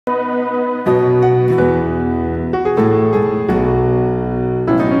Out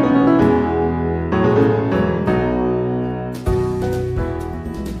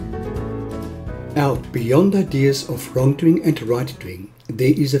beyond ideas of wrongdoing and right-doing,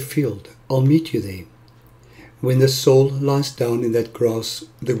 there is a field. I'll meet you there. When the soul lies down in that grass,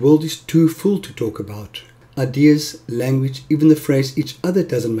 the world is too full to talk about. Ideas, language, even the phrase each other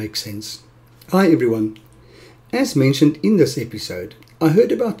doesn't make sense. Hi everyone. As mentioned in this episode, I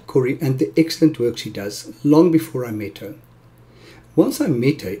heard about Corrie and the excellent work she does long before I met her. Once I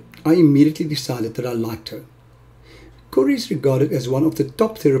met her, I immediately decided that I liked her. Corrie is regarded as one of the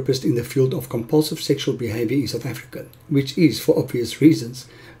top therapists in the field of compulsive sexual behaviour in South Africa, which is, for obvious reasons,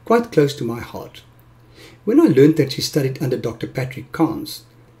 quite close to my heart. When I learned that she studied under Dr. Patrick Carnes,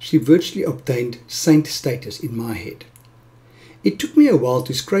 she virtually obtained saint status in my head. It took me a while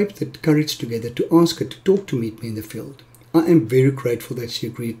to scrape the courage together to ask her to talk to meet me in the field. I am very grateful that she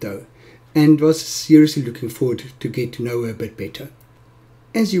agreed though, and was seriously looking forward to get to know her a bit better.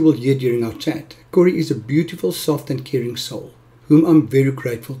 As you will hear during our chat, Corrie is a beautiful, soft and caring soul, whom I'm very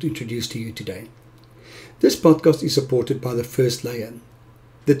grateful to introduce to you today. This podcast is supported by the first layer,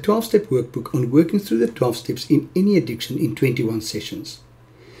 the 12-step workbook on working through the 12 steps in any addiction in 21 sessions.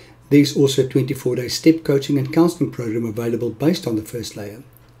 There is also a 24-day step coaching and counselling program available based on the first layer.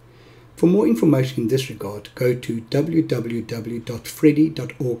 For more information in this regard, go to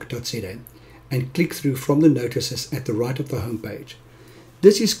www.freddy.org.za and click through from the notices at the right of the homepage.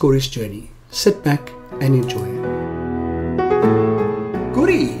 This is Corrie's journey. Sit back and enjoy.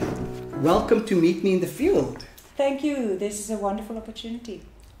 Corrie, welcome to Meet Me in the Field. Thank you. This is a wonderful opportunity.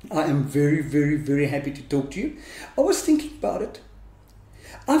 I am very, very, very happy to talk to you. I was thinking about it.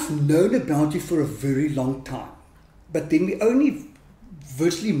 I've known about you for a very long time, but then we only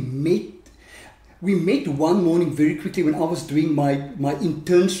virtually met. We met one morning very quickly when I was doing my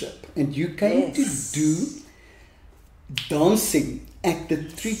internship, and you came to do dancing at the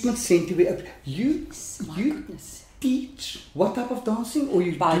treatment center where you teach what type of dancing, or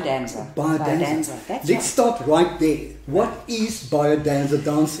you biodanza. Biodanza. That's Let's start right there. What is biodanza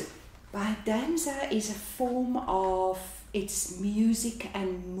dancing? Biodanza is a form of, it's music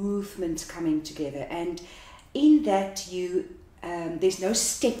and movement coming together, and in that you there's no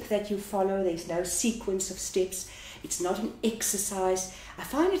step that you follow, there's no sequence of steps. It's not an exercise. I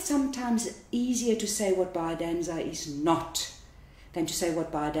find it sometimes easier to say what biodanza is not than to say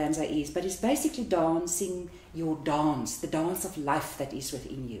what biodanza is, but it's basically dancing your dance, the dance of life that is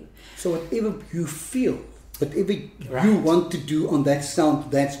within you. So whatever you feel, whatever you want to do on that sound,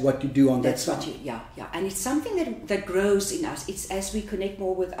 that's what you do on that sound. Yeah. And it's something that grows in us. It's as we connect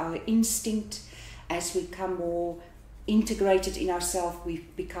more with our instinct, as we become more integrated in ourselves, we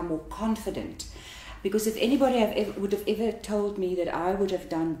become more confident. Because if anybody would have ever told me that I would have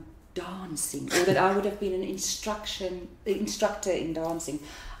done dancing, or that I would have been an instructor in dancing,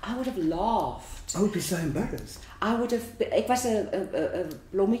 I would have laughed. I would be so embarrassed. I would have. It was a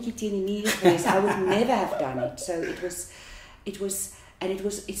blommetjie teen die muur geweest. I would never have done it. So it's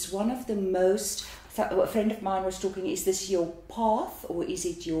one of the most. A friend of mine was talking. Is this your path or is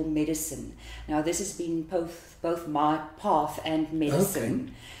it your medicine? Now this has been both my path and medicine.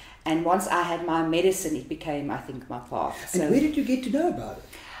 Okay. And once I had my medicine, it became, I think, my path. And where did you get to know about it?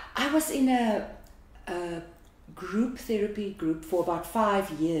 I was in a group therapy group for about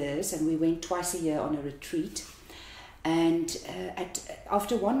 5 years, and we went twice a year on a retreat. And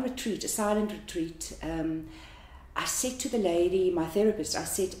after one retreat, a silent retreat, I said to the lady, my therapist, I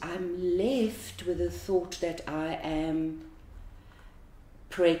said, I'm left with the thought that I am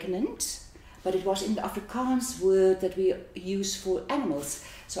pregnant, but it was in the Afrikaans word that we use for animals.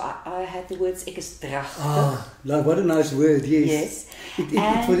 So I had the words ek is dragtig. What a nice word, yes.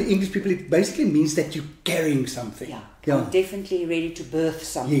 Yes. For the English people, it basically means that you're carrying something. Yeah. I'm definitely ready to birth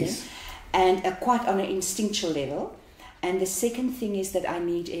something. Yes. And quite on an instinctual level. And the second thing is that I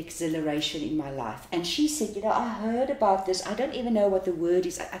need exhilaration in my life. And she said, I heard about this. I don't even know what the word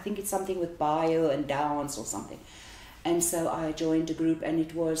is. I think it's something with bio and dance or something. And so I joined a group, and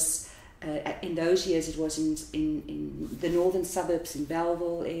it was... in those years, it was in the northern suburbs in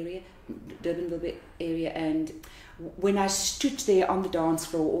Bellville area, Durbanville area, and when I stood there on the dance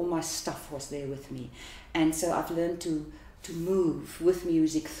floor, all my stuff was there with me, and so I've learned to move with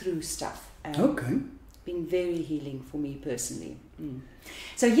music through stuff. Okay. Been very healing for me personally.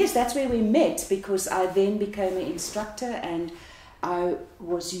 So yes, that's where we met, because I then became an instructor, and I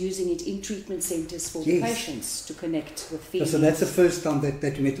was using it in treatment centres for the patients to connect with feelings. So that's the first time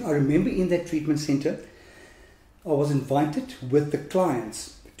that you met. I remember in that treatment centre, I was invited with the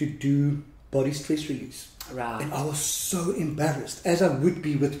clients to do body stress release. Right. And I was so embarrassed, as I would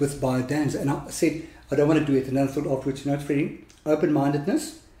be with biodance. And I said, I don't want to do it. And then I thought afterwards, Freddie,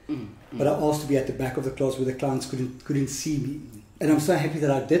 open-mindedness. But I asked to be at the back of the class where the clients couldn't see me. And I'm so happy that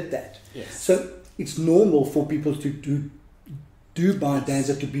I did that. Yes. So it's normal for people to do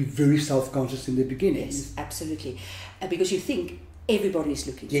biodance to be very self-conscious in the beginning. Yes, absolutely. Because you think everybody is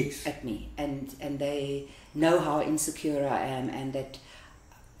looking Yes. at me, and they know how insecure I am,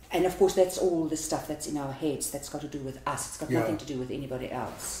 and of course that's all the stuff that's in our heads that's got to do with us. It's got nothing to do with anybody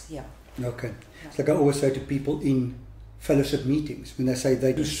else. Yeah. Okay. It's like I always say to people in fellowship meetings when they say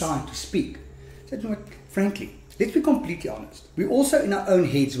they're too shy to speak. I said, no, frankly, let's be completely honest. We're also in our own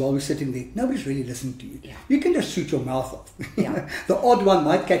heads while we're sitting there. Nobody's really listening to you. Yeah. You can just shoot your mouth off. Yeah. The odd one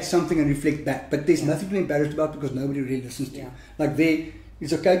might catch something and reflect back, but there's nothing to be embarrassed about because nobody really listens to you. Like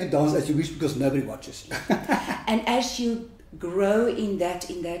it's okay to dance as you wish because nobody watches. And as you grow in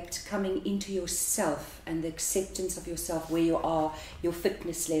that coming into yourself and the acceptance of yourself, where you are, your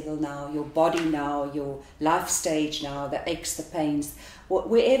fitness level now, your body now, your life stage now, the aches, the pains,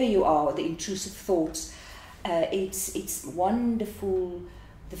 wherever you are, the intrusive thoughts, it's wonderful,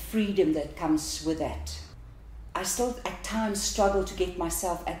 the freedom that comes with that. I still at times struggle to get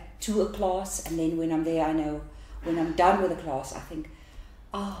myself to a class, and then when I'm there, I know when I'm done with the class, I think,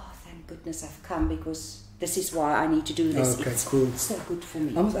 oh, thank goodness I've come, because this is why I need to do this. Okay, it's cool. so good for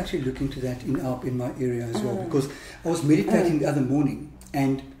me. I was actually looking to that in my area as well, because I was meditating the other morning,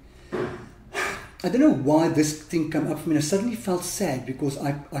 and I don't know why this thing came up for me. I suddenly felt sad because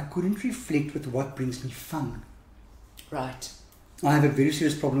I couldn't reflect with what brings me fun. Right. I have a very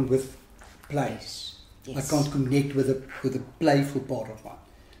serious problem with play. Yes. I can't connect with the playful part of mine.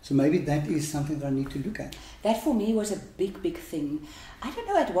 So maybe that is something that I need to look at. That for me was a big, big thing. I don't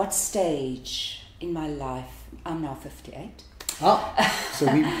know at what stage in my life. I'm now 58. So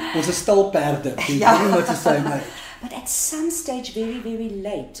we was a stalperde. We're very much the same age. But at some stage, very, very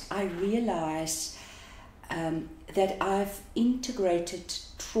late, I realized that I've integrated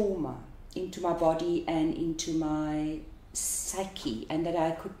trauma into my body and into my psyche, and that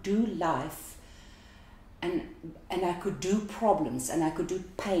I could do life and I could do problems, and I could do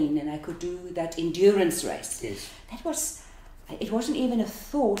pain, and I could do that endurance race. Yes. It wasn't even a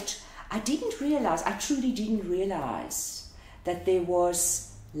thought. I truly didn't realize that there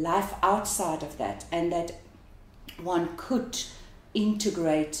was life outside of that, and that one could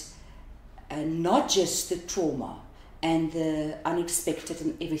integrate not just the trauma and the unexpected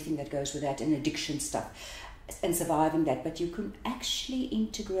and everything that goes with that, and addiction stuff, and surviving that, but you could actually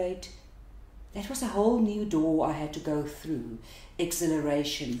integrate. That was a whole new door I had to go through.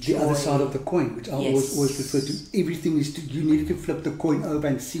 Exhilaration, joy. The other side of the coin, which I always refer to. Everything is you need to flip the coin over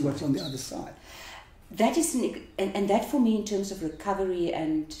and see what's on the other side. That is and that for me, in terms of recovery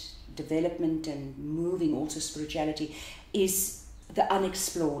and development and moving, also spirituality, is the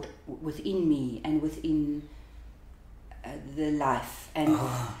unexplored within me and within the life.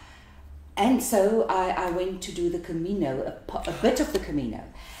 And so I went to do the Camino, a bit of the Camino.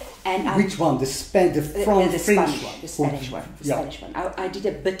 And which one? The French one? The Spanish one. I did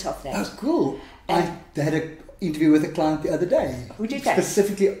a bit of that. Oh, cool. I had an interview with a client the other day. Who did that?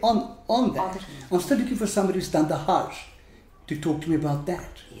 Specifically on that. I'm still looking for somebody who's done the Hajj to talk to me about that.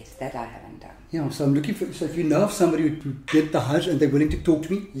 Yes, that I haven't done. Yeah, so I'm looking for. So if you know of somebody who did the Hajj and they're willing to talk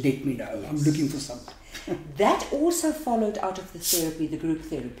to me, let me know. Yes. I'm looking for somebody. That also followed out of the therapy, the group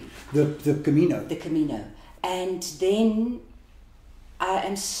therapy. The Camino. The Camino. And then I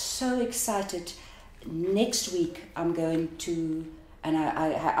am so excited. Next week I'm going to, and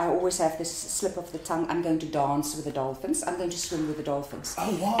I always have this slip of the tongue, I'm going to dance with the dolphins. I'm going to swim with the dolphins.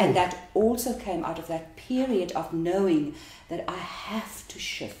 Oh, wow. And that also came out of that period of knowing that I have to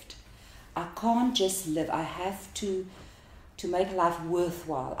shift. I can't just live. I have to make life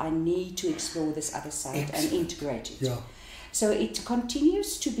worthwhile. I need to explore this other side and integrate it. Yeah. So it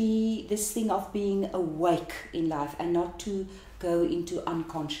continues to be this thing of being awake in life and not to go into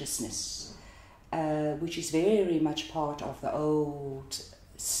unconsciousness, which is very much part of the old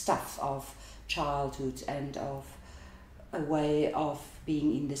stuff of childhood and of a way of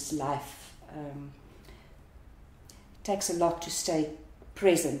being in this life. It takes a lot to stay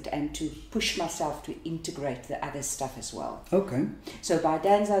present and to push myself to integrate the other stuff as well. Okay. So by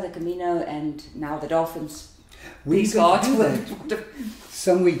Danza, the Camino, and now the dolphins. We got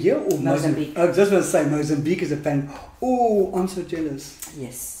somewhere here or Mozambique? I just want to say Mozambique is a fan. Oh, I'm so jealous.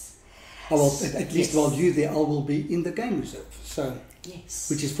 Yes. Oh, well, at least while you're there, I will be in the game reserve. So,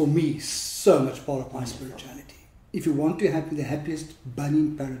 which is for me so much part of my spirituality. If you want to have the happiest bunny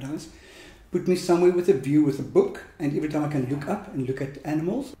in paradise, put me somewhere with a view, with a book, and every time I can look up and look at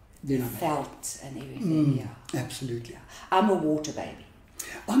animals, then I'm felt and everything. Yeah, absolutely. I'm a water baby.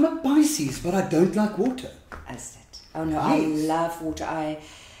 I'm a Pisces, but I don't like water. As that. Oh no, Yes. I love water.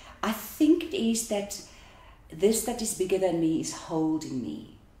 I think it is that this that is bigger than me is holding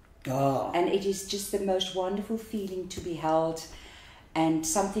me. Ah, And it is just the most wonderful feeling to be held and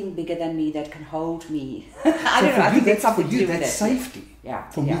something bigger than me that can hold me. I don't know, I think it's something to do with it. that's safety. Yeah.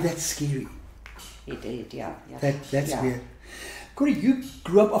 For me, that's scary. It did, yeah. That's Yeah. weird. Corrie, you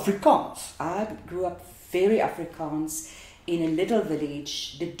grew up Afrikaans. I grew up very Afrikaans in a little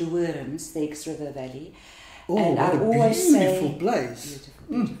village, the Dorums, the X-River Valley. Oh, and what I a always beautiful say, place.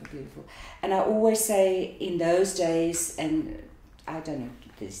 Beautiful. And I always say in those days, and I don't know,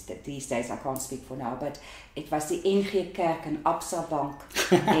 these days I can't speak for now, but it was the NG Kerk and Absa Bank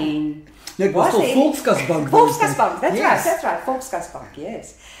in... No, it was called Volksgasbank. Volksgasbank, Yes. that's right, Volksgasbank,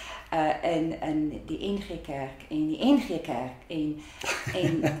 yes. En die NG Kerk en die NG Kerk en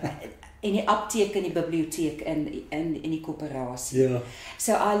die apteek en die biblioteek en die koöperasie. Yeah.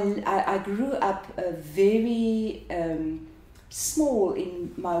 So I grew up very small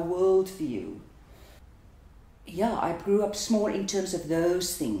in my worldview. Yeah, I grew up small in terms of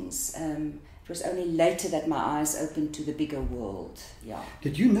those things. It was only later that my eyes opened to the bigger world. Yeah.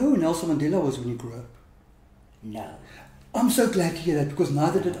 Did you know who Nelson Mandela was when you grew up? No. I'm so glad to hear that, because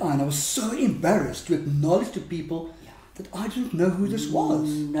neither did I. And I was so embarrassed to acknowledge to people that I didn't know who this was.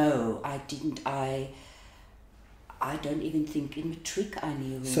 No, I didn't. I don't even think in matric I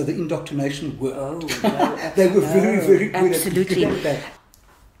knew. So the indoctrination worked. Oh, no. They were very, very good absolutely. at that.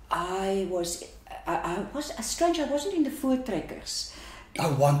 I was strange, I wasn't in the voortrekkers. I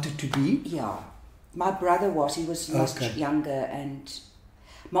wanted to be. Yeah. My brother was, he was much Okay. younger and...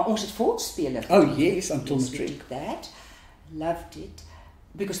 Maar ons het volksspelen. Oh yes, until Yes, we matric. did that. Loved it.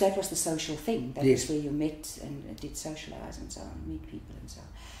 Because that was the social thing. That Yes. was where you met and did socialise and so on, meet people and so on.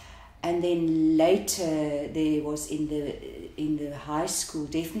 And then later there was in the high school,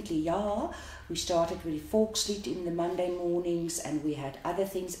 definitely, we started with Volkslied in the Monday mornings and we had other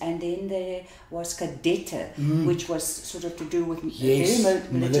things. And then there was Kadette, which was sort of to do with Yes, very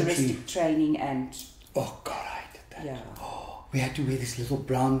militaristic military. training and... Oh God, I hated that. Yeah. Oh, we had to wear this little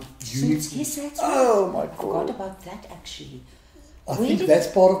brown Suits, uniform. yes, that's Oh right. my I forgot God. about that actually. I Where think did- that's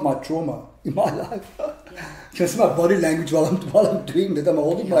part of my trauma in my life. Just my body language while I'm doing that. I'm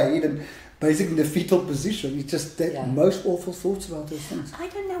holding my head and basically in the fetal position. It's just that most awful thoughts about those things. I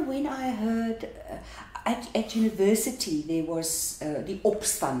don't know when I heard at university there was the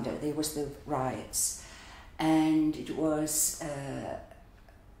opstande, there was the riots, and it was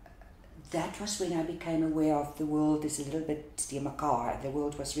that was when I became aware of the world is a little bit de mekaar. The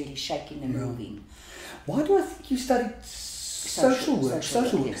world was really shaking and moving. Why do I think you studied social work?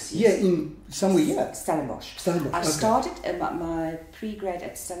 Yes, Yeah, in somewhere here. Stellenbosch. Stellenbosch. I Okay. started my pre-grad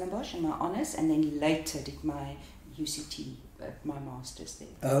at Stellenbosch and my honours, and then later did my UCT, my master's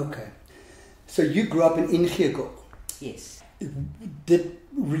there. Okay. So you grew up in Ingeko. Yes. Did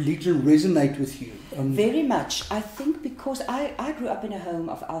religion resonate with you? Very much. I think because I grew up in a home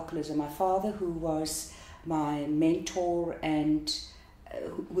of alcoholism. My father, who was my mentor and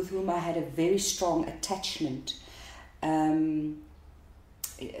with whom I had a very strong attachment,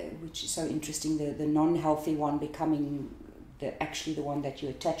 which is so interesting, the non-healthy one becoming actually the one that you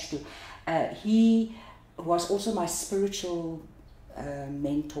attach to. He was also my spiritual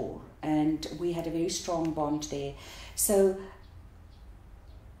mentor, and we had a very strong bond there. So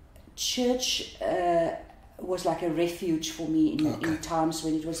church was like a refuge for me in times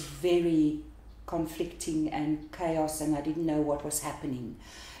when it was very conflicting and chaos and I didn't know what was happening.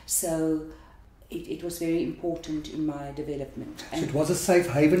 So it was very important in my development. So it was a safe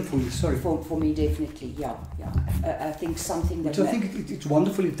haven for you, sorry. For me, definitely, yeah. I think something that... So I think it's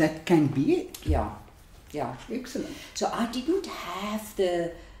wonderful if that can be it. Yeah. Excellent. So I didn't have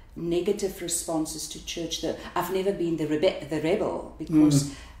the negative responses to church. I've never been the rebel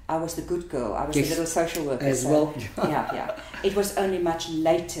because I was the good girl. I was the little social worker. As well. Yeah. It was only much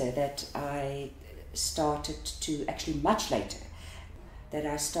later that I started to, actually much later, that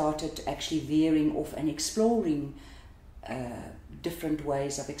I started actually veering off and exploring different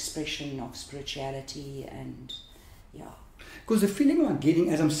ways of expression of spirituality and, Because the feeling I'm getting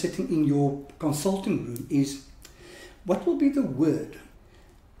as I'm sitting in your consulting room is, what will be the word?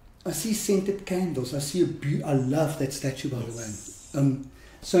 I see scented candles. I see I love that statue, by the way.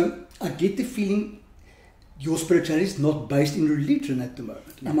 So I get the feeling your spirituality is not based in religion at the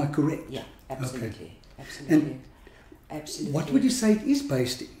moment. No. Am I correct? Yeah, absolutely. Okay. Absolutely. And what would you say it is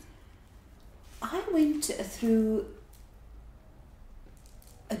based in? I went through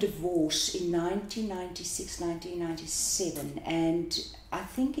a divorce in 1996, 1997, and I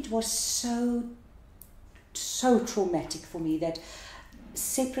think it was so traumatic for me that,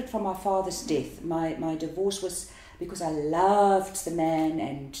 separate from my father's death, my divorce was because I loved the man,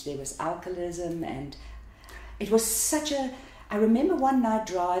 and there was alcoholism, and it was such a... I remember one night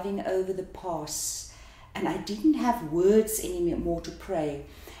driving over the pass, and I didn't have words anymore to pray,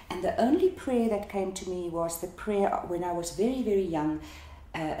 and the only prayer that came to me was the prayer when I was very, very young,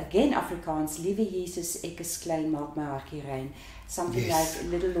 again Afrikaans, Liewe Jesus, ek is klein, maak my hartjie rein. Something like,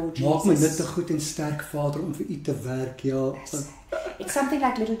 Little Lord Jesus. Maak my nuttig, goed en sterk, Vader, om vir u te werk, ja. It's something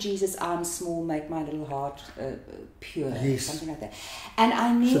like, Little Jesus, I'm small, make my little heart pure. Yes. Something like that. And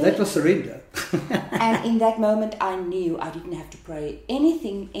I knew... So that was surrender. And in that moment, I knew I didn't have to pray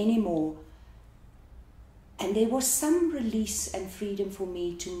anything anymore. And there was some release and freedom for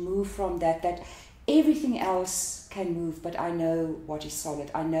me to move from that everything else can move, but I know what is solid.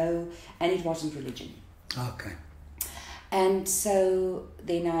 I know, and it wasn't religion. Okay. And so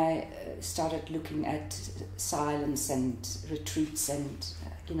then I started looking at silence and retreats, and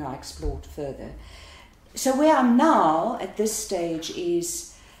I explored further. So where I'm now at this stage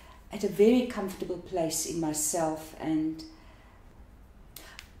is at a very comfortable place in myself, and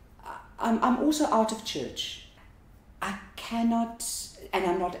I'm also out of church. I cannot, and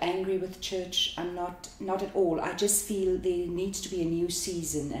I'm not angry with church. I'm not at all. I just feel there needs to be a new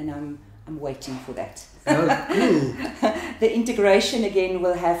season, and I'm waiting for that. Oh, cool. The integration again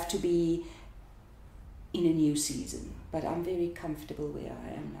will have to be in a new season, but I'm very comfortable where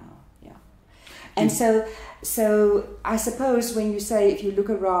I am now. Yeah. And so I suppose when you say, if you look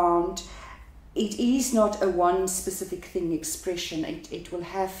around, it is not a one specific thing expression. It will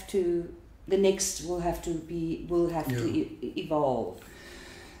have to, the next will have to evolve.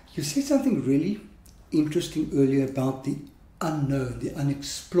 You said something really interesting earlier about the unknown, the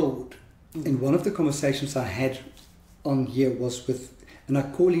unexplored. And one of the conversations I had on here was with, and I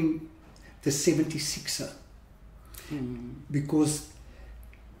call him the 76er, because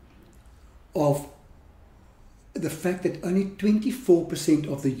of the fact that only 24%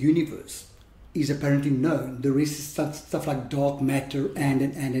 of the universe is apparently known. The rest is stuff like dark matter and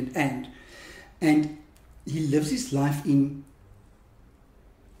he lives his life in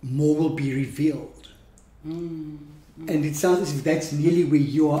more will be revealed. And it sounds as if that's nearly where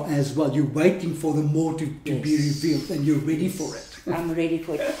you are as well. You're waiting for the more to be revealed, and you're ready for it. I'm ready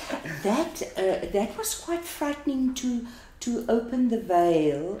for it. That was quite frightening to open the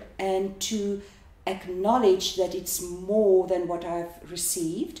veil and to acknowledge that it's more than what I've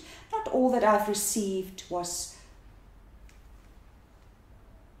received. Not all that I've received was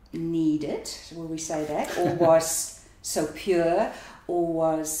needed, will we say that, or was so pure, or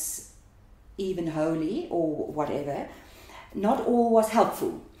was even holy, or whatever. Not all was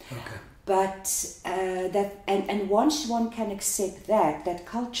helpful. Okay. But and once one can accept that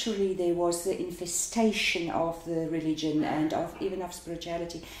culturally there was the infestation of the religion and even of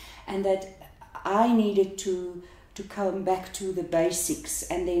spirituality, and that I needed to come back to the basics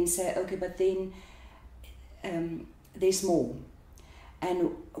and then say, okay, but then there's more.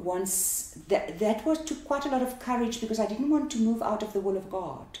 And once that took quite a lot of courage, because I didn't want to move out of the will of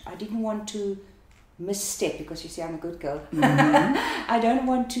God. I didn't want to misstep, because you see I'm a good girl. I don't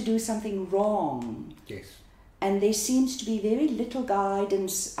want to do something wrong. Yes. And there seems to be very little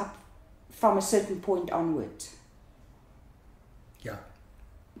guidance up from a certain point onward. Yeah.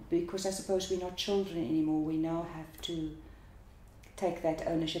 Because I suppose we're not children anymore. We now have to take that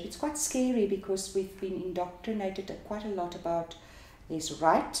ownership. It's quite scary, because we've been indoctrinated quite a lot about there's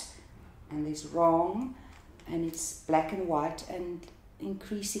right and there's wrong, and it's black and white, and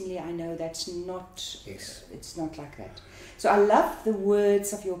increasingly I know that's not, it's not like that. So I love the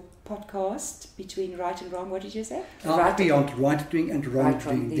words of your podcast, Between Right and Wrong. What did you say? Beyond right doing and wrong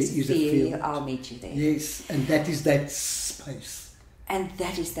doing, there is a field. I'll meet you there. Yes, and that is that space. And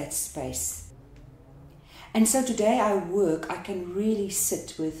that is that space. And so today I can really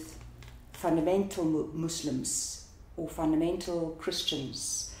sit with fundamental Muslims, or fundamental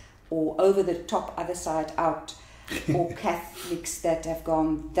Christians, or over the top, other side out, or Catholics that have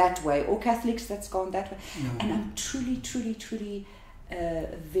gone that way, or Catholics that's gone that way. No. And I'm truly, truly, truly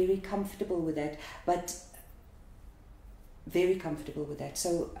very comfortable with that, but very comfortable with that.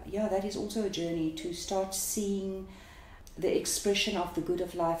 So yeah, that is also a journey to start seeing the expression of the good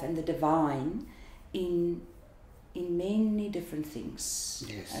of life and the divine in many different things.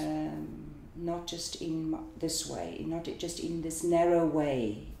 Yes. Not just in this way, not just in this narrow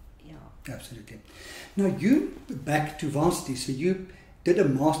way. Yeah. Absolutely. Now you, back to varsity, so you did a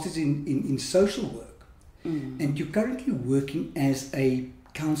master's in social work, and you're currently working as a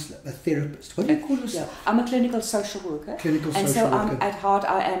counsellor, a therapist. What do you call yourself? Yeah, I'm a clinical social worker. Clinical and social so worker. at heart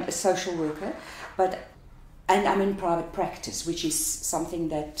I am a social worker, and I'm in private practice, which is something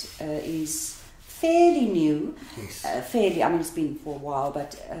that is fairly new. Yes. I mean, it's been for a while,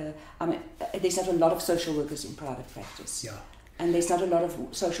 but there's not a lot of social workers in private practice. Yeah. And there's not a lot of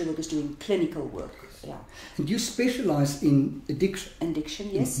social workers doing clinical work. Yeah. And you specialise in addiction.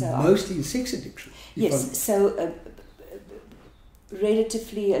 Addiction, yes. So mostly in sex addiction. Yes. So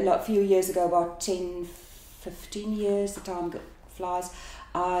relatively few years ago, about 10, 15 years, the time flies,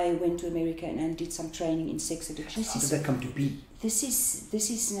 I went to America and did some training in sex addiction. How did that come to be? This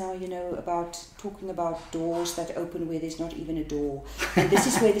is now, about talking about doors that open where there's not even a door. And this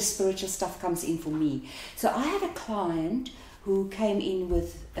is where the spiritual stuff comes in for me. So I had a client who came in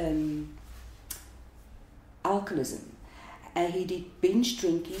with alcoholism. He did binge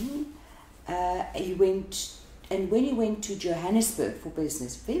drinking. When he went to Johannesburg for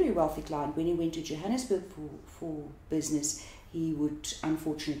business, very wealthy client, when he went to Johannesburg for business, he would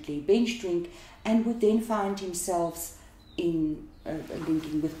unfortunately binge drink and would then find himself in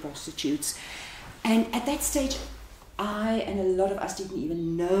linking with prostitutes. And at that stage, I and a lot of us didn't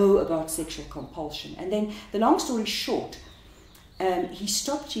even know about sexual compulsion. And then, the long story short, he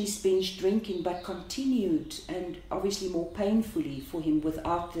stopped his binge drinking but continued, and obviously more painfully for him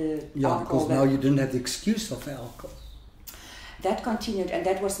without the alcohol. Because now you didn't have the excuse of the alcohol. That continued, and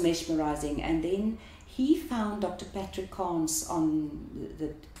that was mesmerizing. And then he found Dr. Patrick Carnes on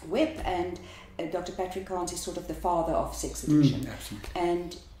the web, and Dr. Patrick Carnes is sort of the father of sex addiction. Absolutely.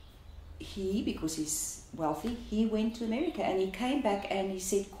 And he, because he's wealthy, he went to America, and he came back and he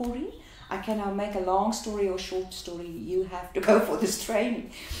said, "Corrie, I can now make a long story or short story. You have to go for this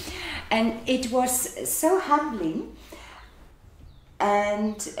training." And it was so humbling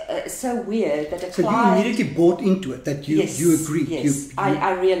and so weird that a So client... you immediately bought into it, that you agreed. Yes,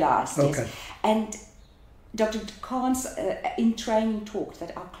 I realised, okay. yes. And Dr. Carnes in training talked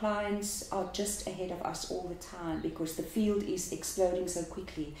that our clients are just ahead of us all the time, because the field is exploding so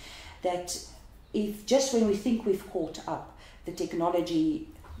quickly that if just when we think we've caught up, the technology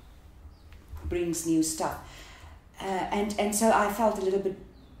brings new stuff. And so I felt a little bit,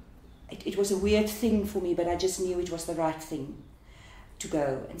 it was a weird thing for me, but I just knew it was the right thing to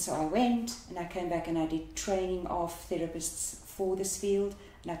go. And so I went, and I came back and I did training of therapists for this field,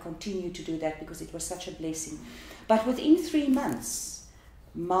 and I continued to do that because it was such a blessing. But within 3 months,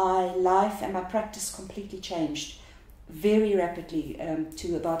 my life and my practice completely changed very rapidly,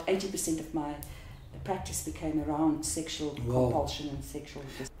 to about 80% of my practice became around sexual compulsion and sexual...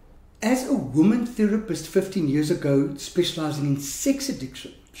 As a woman therapist 15 years ago, specialising in sex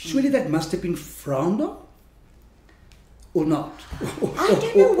addiction, surely that must have been frowned on? Or not? I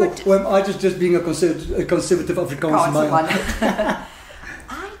don't know what... Or am I just being a conservative Afrikaans in my own?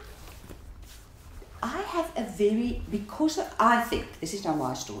 I have a very... Because I think, this is now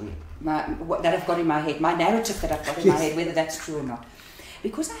my story, what that I've got in my head, my narrative that I've got in my head, whether that's true or not.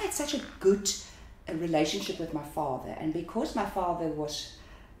 Because I had such a good relationship with my father, and because my father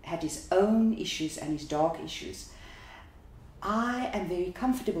had his own issues and his dark issues, I am very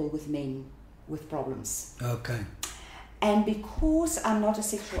comfortable with men with problems. Okay. And because I'm not a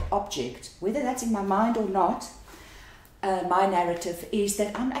sexual object, whether that's in my mind or not, my narrative is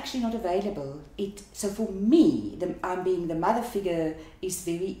that I'm actually not available. So for me, I'm being the mother figure is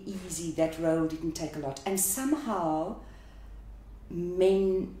very easy. That role didn't take a lot. And somehow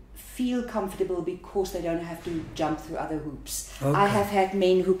men feel comfortable because they don't have to jump through other hoops. Okay. I have had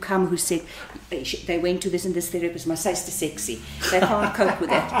men who said they went to this and this therapist, my sister sexy. They can't cope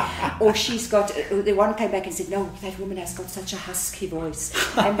with that. Or the one came back and said, no, that woman has got such a husky voice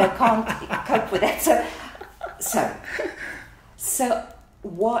and they can't cope with that. So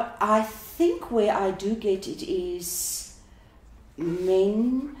what I think where I do get it is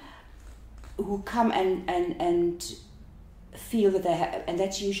men who come and feel that they have, and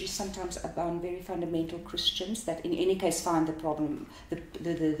that's usually sometimes about very fundamental Christians that in any case find the problem,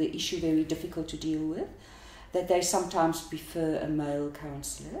 the issue very difficult to deal with, that they sometimes prefer a male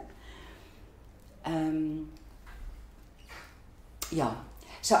counsellor.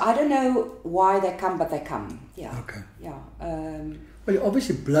 So I don't know why they come, but they come. Yeah. Okay. Yeah. Well, you're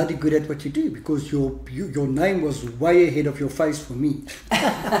obviously bloody good at what you do, because your name was way ahead of your face for me.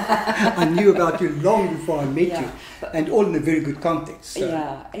 I knew about you long before I met you, and all in a very good context. So.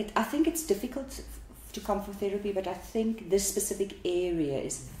 Yeah, I think it's difficult to come for therapy, but I think this specific area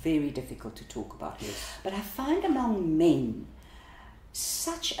is very difficult to talk about. Yes. But I find among men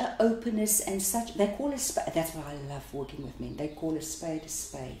such an openness and such, they call a spade, that's why I love working with men, they call a spade a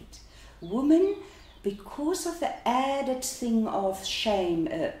spade. Women because of the added thing of shame,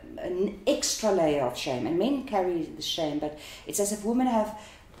 an extra layer of shame, and men carry the shame, but it's as if women have,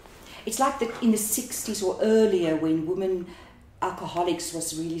 it's like in the 60s or earlier when women, alcoholics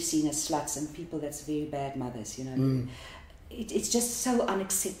was really seen as sluts and people that's very bad mothers, you know. It's just so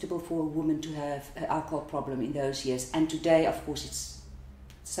unacceptable for a woman to have an alcohol problem in those years, and today, of course, it's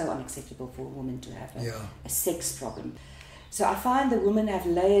so unacceptable for a woman to have a sex problem. So I find the women have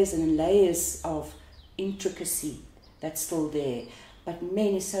layers and layers of intricacy that's still there, but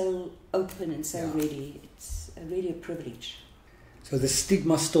men are so open and so ready. It's really a privilege. So the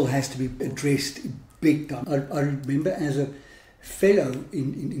stigma still has to be addressed big time. I remember as a fellow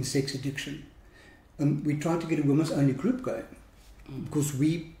in sex addiction, we tried to get a women's only group going because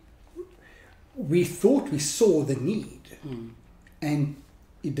we thought we saw the need, and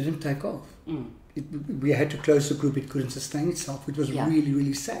it didn't take off. We had to close the group, it couldn't sustain itself, which was really,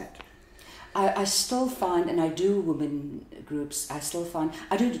 really sad. I still find, and I do women groups, I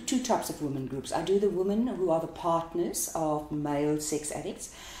do two types of women groups. I do the women who are the partners of male sex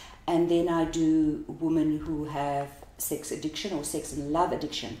addicts, and then I do women who have sex addiction or sex and love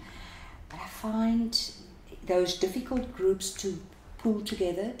addiction. But I find those difficult groups to pull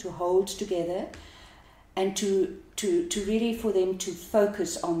together, to hold together, and to really for them to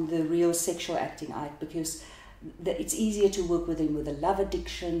focus on the real sexual acting out, because it's easier to work with them with the love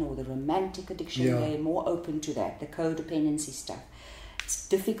addiction or the romantic addiction. They're more open to that, the codependency stuff. It's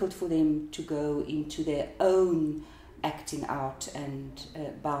difficult for them to go into their own acting out and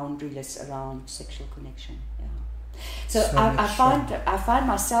boundaryless around sexual connection. So I find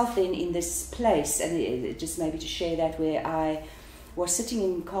myself then in this place, and just maybe to share that, where I was sitting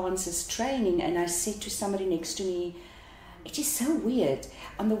in Carnes' training and I said to somebody next to me, it is so weird.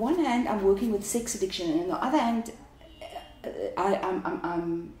 On the one hand, I'm working with sex addiction, and on the other hand,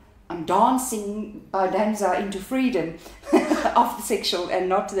 I'm dancing by danza into freedom of the sexual and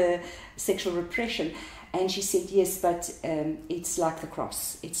not the sexual repression. And she said, yes, but it's like the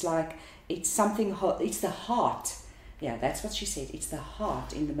cross. It's something. It's the heart. Yeah, that's what she said. It's the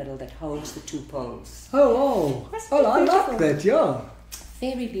heart in the middle that holds the two poles. Oh, I like that. Yeah,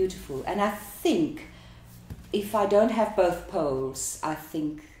 very beautiful. And I think, if I don't have both poles, I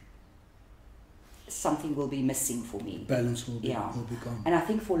think something will be missing for me. Balance will be gone. And I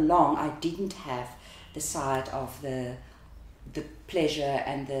think for long I didn't have the side of the pleasure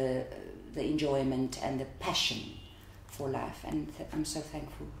and the enjoyment and the passion for life. And I'm so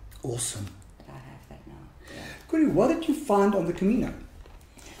thankful. Awesome. That I have that now. Yeah. Corrie, what did you find on the Camino?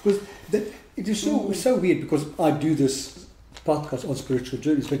 Because it is so weird, because I do this podcast on spiritual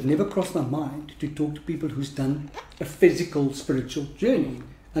journeys, but it never crossed my mind to talk to people who's done a physical spiritual journey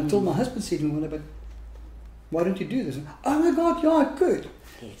until my husband said to me, but why don't you do this? Oh my God, yeah, I could.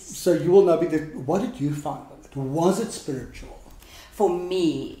 Yes. So you will now be what did you find of it? Was it spiritual? For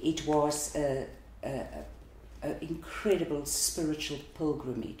me, it was an incredible spiritual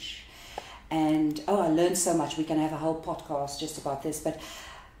pilgrimage. And I learned so much. We can have a whole podcast just about this, but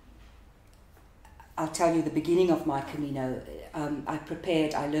I'll tell you the beginning of my Camino.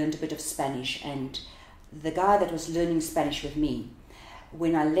 I learned a bit of Spanish, and the guy that was learning Spanish with me,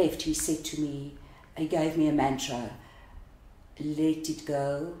 when I left, he said to me, he gave me a mantra: let it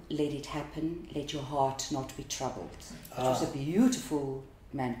go, let it happen, let your heart not be troubled. It was a beautiful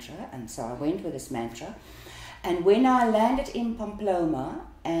mantra, and so I went with this mantra. And when I landed in Pamplona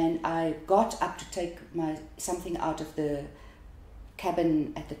and I got up to take something out of the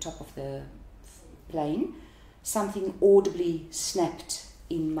cabin at the top of the plane, something audibly snapped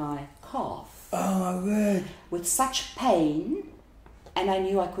in my calf. Oh my word. With such pain, and I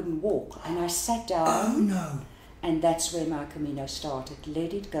knew I couldn't walk. And I sat down. Oh no. And that's where my Camino started.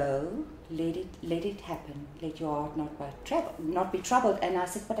 Let it go, let it happen, let your heart not be troubled. And I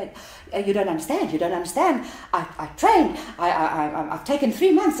said, but you don't understand. I trained, I've taken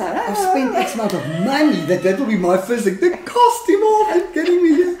 3 months. I've spent X amount of money, that will be my first thing. The costume off and getting me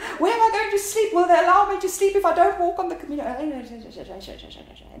here. Where am I going to sleep? Will they allow me to sleep if I don't walk on the Camino?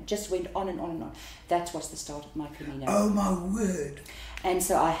 It just went on and on and on. That was the start of my Camino. Oh my word. And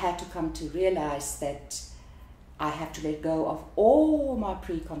so I had to come to realize that I have to let go of all my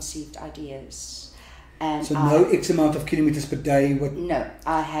preconceived ideas. And so no X amount of kilometers per day? No,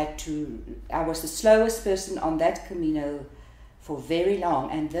 I was the slowest person on that Camino for very long,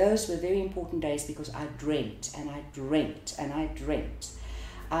 and those were very important days because I dreamt and I dreamt and I dreamt.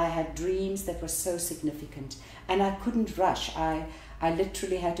 I had dreams that were so significant, and I couldn't rush. I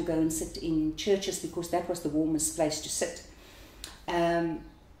literally had to go and sit in churches because that was the warmest place to sit.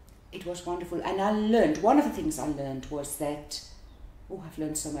 It was wonderful. And I learned, one of the things I learned was that, I've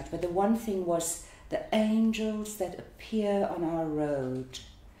learned so much, but the one thing was the angels that appear on our road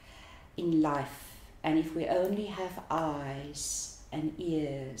in life, and if we only have eyes and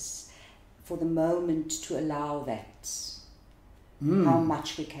ears for the moment to allow that, how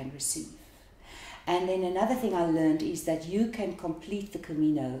much we can receive. And then another thing I learned is that you can complete the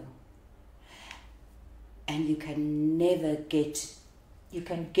Camino and you can never get, you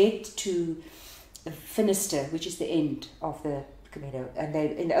can get to Finisterre, which is the end of the Camino. And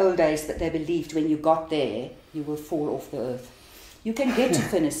they, in the old days, that they believed when you got there, you will fall off the earth. You can get to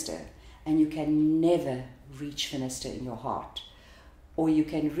Finisterre and you can never reach Finisterre in your heart. Or you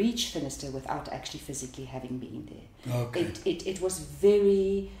can reach Finisterre without actually physically having been there. Okay. It was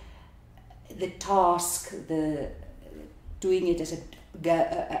very, the task, the doing it as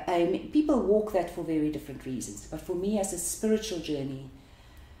people walk that for very different reasons. But for me, as a spiritual journey,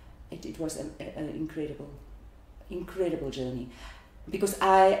 it was an incredible journey. Because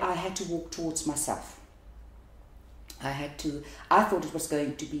I had to walk towards myself. I thought it was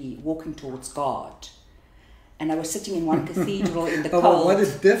going to be walking towards God. And I was sitting in one cathedral in the cold. Oh, what a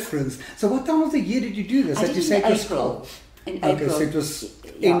difference. So what time of the year did you do this? I did it in April. In April. Okay, so it was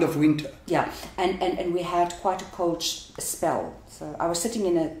end of winter. Yeah, and we had quite a cold spell. So I was sitting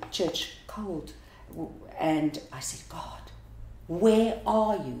in a church cold, and I said, God, where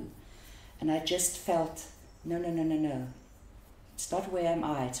are you? And I just felt, no. It's not where am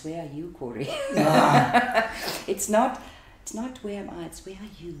I, it's where are you, Corrie? It's not where am I, it's where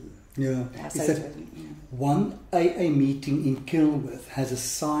are you? Yeah. So Is that one AA meeting in Kilworth has a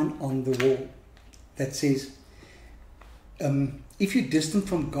sign on the wall that says, if you're distant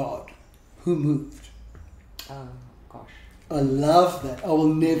from God, who moved? Oh, gosh. I love that. I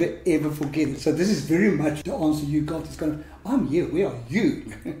will never ever forget it. So this is very much the answer you got. It's kind of, I'm here, where are you?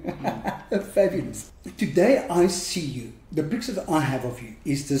 Fabulous. Today I see you. The picture that I have of you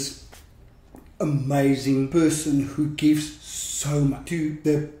is this amazing person who gives so much to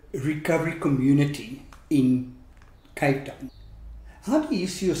the recovery community in Cape Town. How do you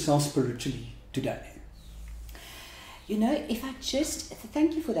see yourself spiritually today? You know, if I just,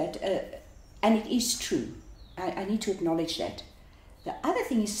 thank you for that, and it is true, I need to acknowledge that. The other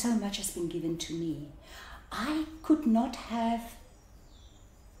thing is, so much has been given to me. I could not have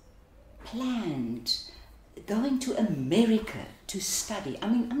planned going to America to study. I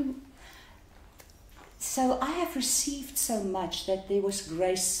mean, so I have received so much that there was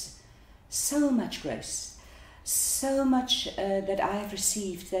grace, so much grace, so much that I have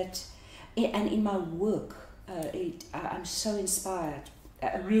received that, and in my work, I'm so inspired,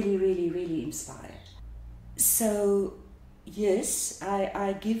 really inspired. So yes,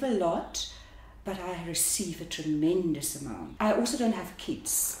 I give a lot, but I receive a tremendous amount. I also don't have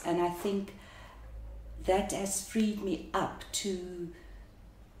kids, and I think that has freed me up to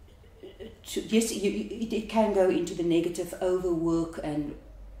yes, it can go into the negative, overwork and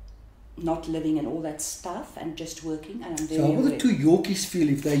not living and all that stuff, and just working. And I'm very so how will the two Yorkies feel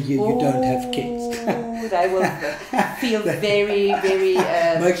if they hear you don't have kids? They will feel very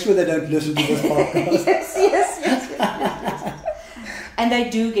Make sure they don't listen to this podcast. yes. And they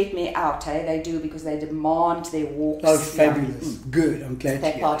do get me out, hey? They do, because they demand their walks. Oh, fabulous. Good, I'm glad to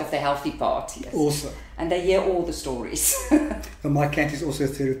hear. They're part of the healthy part, yes. Awesome. And they hear all the stories. And my cat is also a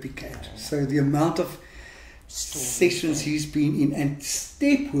therapy cat. So the amount of sessions he's been in, and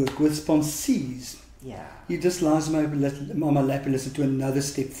step work with sponsees. Yeah. He just lies on my lap and listens to another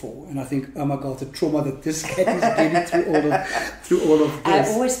step 4. And I think, oh my God, the trauma that this cat is getting through all of this.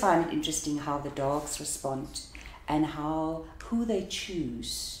 I always find it interesting how the dogs respond, and who they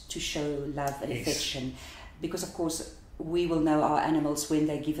choose to show love and affection. Because of course we will know our animals when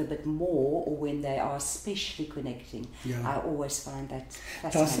they give a bit more, or when they are especially connecting. Yeah. I always find that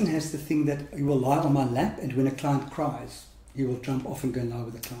Tyson has the thing that he will lie on my lap, and when a client cries, he will jump off and go lie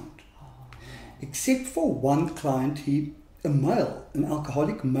with the client. Except for one client, a male, an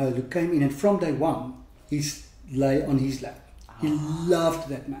alcoholic male who came in, and from day one, he lay on his lap. He loved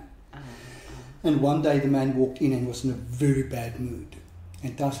that man. And one day the man walked in and was in a very bad mood.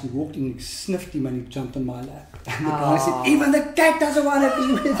 And Tyson walked in, he sniffed him, and he jumped on my lap. And the guy said, even the cat doesn't want to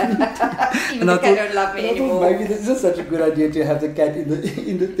be with me. Even the cat don't love me anymore. Maybe this is such a good idea to have the cat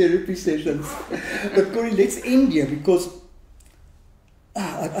in the therapy sessions. But Corrie, let's end here, because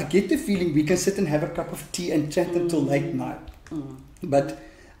I get the feeling we can sit and have a cup of tea and chat until late night. But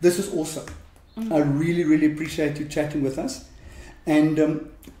this is awesome. I really appreciate you chatting with us. And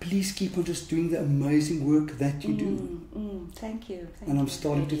please keep on just doing the amazing work that you do. Thank you. And I'm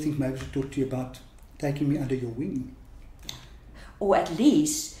starting to think maybe I should talk to you about taking me under your wing. Or at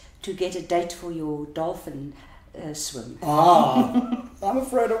least to get a date for your dolphin swim. I'm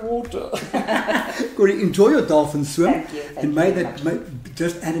afraid of water. Corrie, enjoy your dolphin swim. Thank you. And may that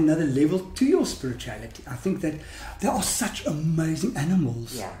just add another level to your spirituality. I think that they are such amazing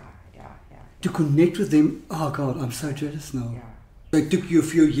animals. Yeah. To connect with them, oh God, I'm so jealous now. Yeah. It took you a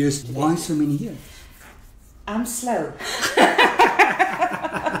few years. Why so many years? I'm slow.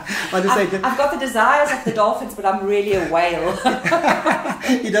 I've got the desires of the dolphins, but I'm really a whale.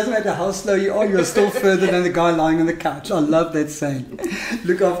 It doesn't matter how slow you are, you're still further than the guy lying on the couch. I love that saying.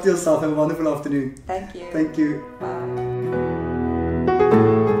 Look after yourself. Have a wonderful afternoon. Thank you. Thank you. Bye.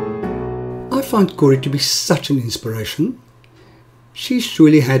 I find Corrie to be such an inspiration. She's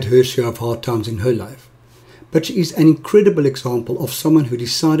surely had her share of hard times in her life, but she is an incredible example of someone who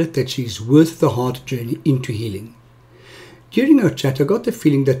decided that she is worth the hard journey into healing. During our chat, I got the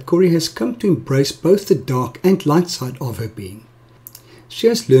feeling that Corrie has come to embrace both the dark and light side of her being. She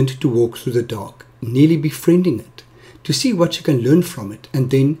has learned to walk through the dark, nearly befriending it, to see what she can learn from it, and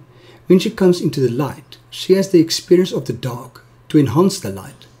then, when she comes into the light, she has the experience of the dark to enhance the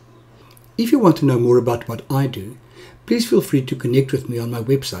light. If you want to know more about what I do, please feel free to connect with me on my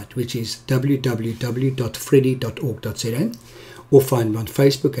website, which is www.freddie.org.za, or find me on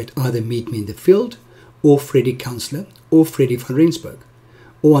Facebook at either Meet Me in the Field, or Freddie Counselor, or Freddie van Rensburg,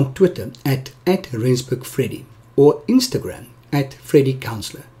 or on Twitter at RensburgFreddie, or Instagram at Freddie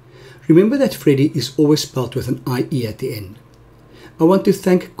Counselor. Remember that Freddie is always spelled with an IE at the end. I want to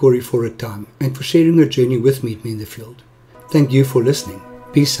thank Corrie for her time and for sharing her journey with Meet Me in the Field. Thank you for listening.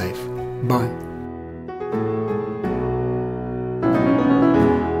 Be safe. Bye.